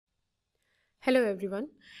Hello everyone.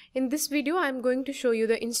 In this video I am going to show you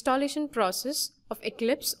the installation process of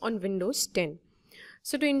Eclipse on Windows 10.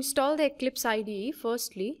 So to install the Eclipse IDE,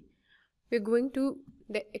 firstly we're going to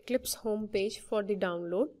the Eclipse home page for the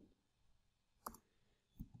download.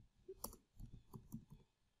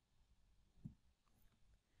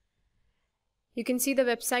 You can see the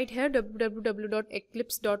website here,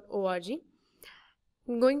 www.eclipse.org.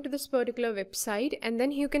 I'm going to this particular website, and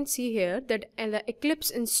then you can see here that the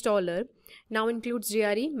Eclipse installer now includes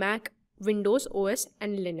JRE, Mac, Windows, OS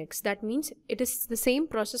and Linux. That means it is the same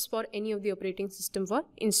process for any of the operating system for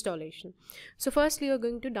installation. So firstly you're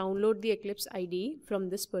going to download the Eclipse IDE from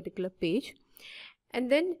this particular page,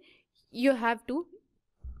 and then you have to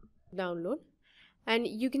download, and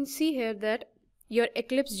you can see here that your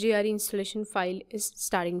Eclipse JRE installation file is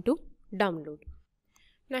starting to download.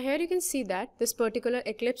 Now here you can see that this particular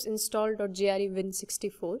Eclipse install.jre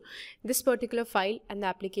win64, this particular file and the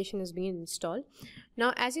application is being installed.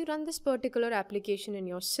 Now as you run this particular application in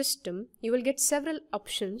your system, you will get several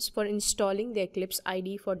options for installing the Eclipse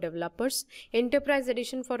IDE for developers, Enterprise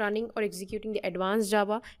Edition for running or executing the advanced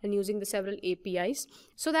Java and using the several APIs,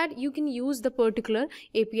 so that you can use the particular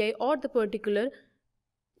API or the particular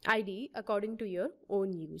IDE according to your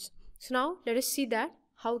own use. So now let us see that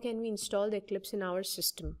how can we install the Eclipse in our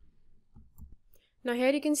system. Now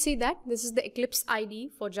here you can see that this is the Eclipse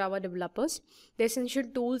IDE for Java developers. The essential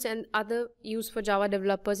tools and other use for Java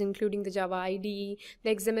developers, including the Java IDE, the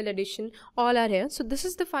XML edition, all are here. So this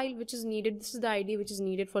is the file which is needed. This is the IDE which is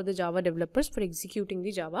needed for the Java developers for executing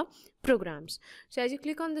the Java programs. So as you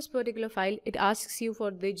click on this particular file, it asks you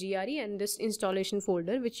for the JRE and this installation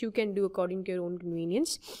folder, which you can do according to your own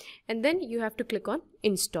convenience. And then you have to click on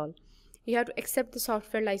install. You have to accept the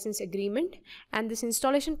software license agreement, and this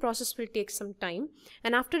installation process will take some time,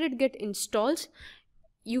 and after it gets installed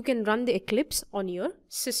you can run the Eclipse on your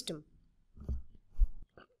system.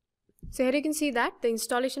 So here you can see that the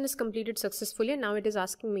installation is completed successfully, and now it is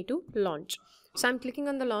asking me to launch. So I'm clicking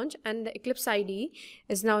on the launch, and the Eclipse IDE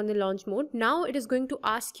is now in the launch mode. Now it is going to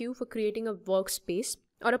ask you for creating a workspace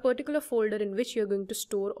or a particular folder in which you're going to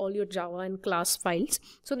store all your Java and class files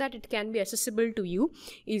so that it can be accessible to you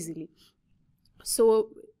easily. So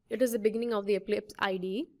it is the beginning of the Eclipse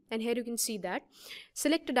IDE, and here you can see that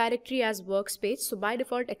select a directory as workspace. So by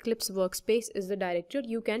default Eclipse workspace is the directory.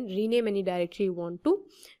 You can rename any directory you want to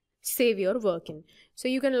save your work in. So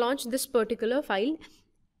you can launch this particular file,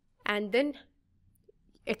 and then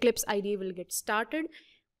Eclipse IDE will get started.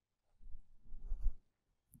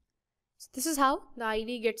 So this is how the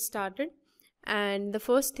IDE gets started, and the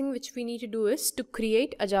first thing which we need to do is to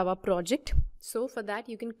create a Java project. So for that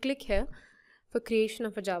you can click here for creation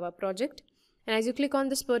of a Java project, and as you click on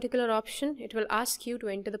this particular option, it will ask you to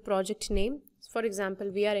enter the project name. For example,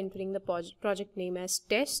 we are entering the project name as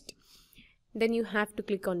test. Then you have to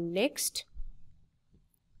click on next,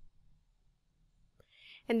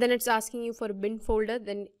 and then it's asking you for a bin folder.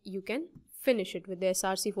 Then you can finish it with the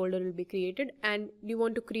src folder will be created. And you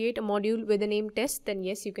want to create a module with the name test, then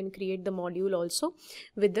yes, you can create the module also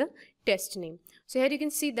with the test name. So here you can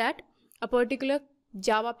see that a particular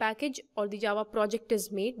Java package or the Java project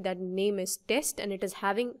is made, that name is test, and it is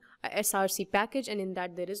having a src package, and in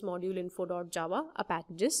that there is module info.java, a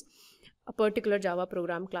packages, a particular Java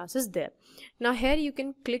program class is there. Now here you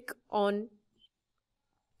can click on,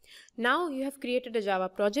 now you have created a Java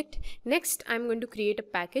project. Next I'm going to create a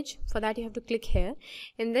package. For that you have to click here,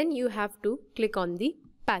 and then you have to click on the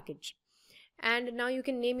package, and now you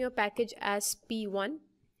can name your package as P1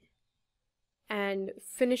 and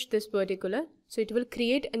finish this particular. So it will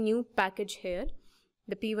create a new package here,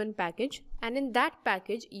 the P1 package, and in that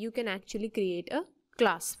package you can actually create a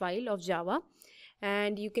class file of Java,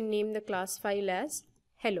 and you can name the class file as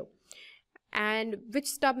hello. And which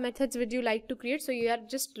stub methods would you like to create? So you are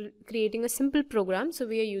just creating a simple program, so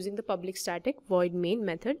we are using the public static void main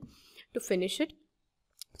method to finish it.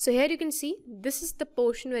 So here you can see this is the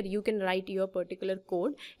portion where you can write your particular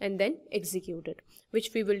code and then execute it, which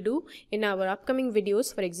we will do in our upcoming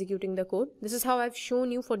videos for executing the code. This is how I've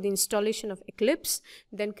shown you for the installation of Eclipse,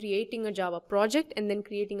 then creating a Java project, and then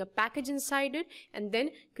creating a package inside it, and then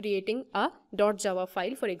creating a .java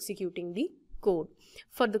file for executing the code.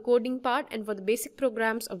 For the coding part and for the basic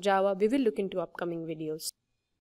programs of Java, we will look into upcoming videos.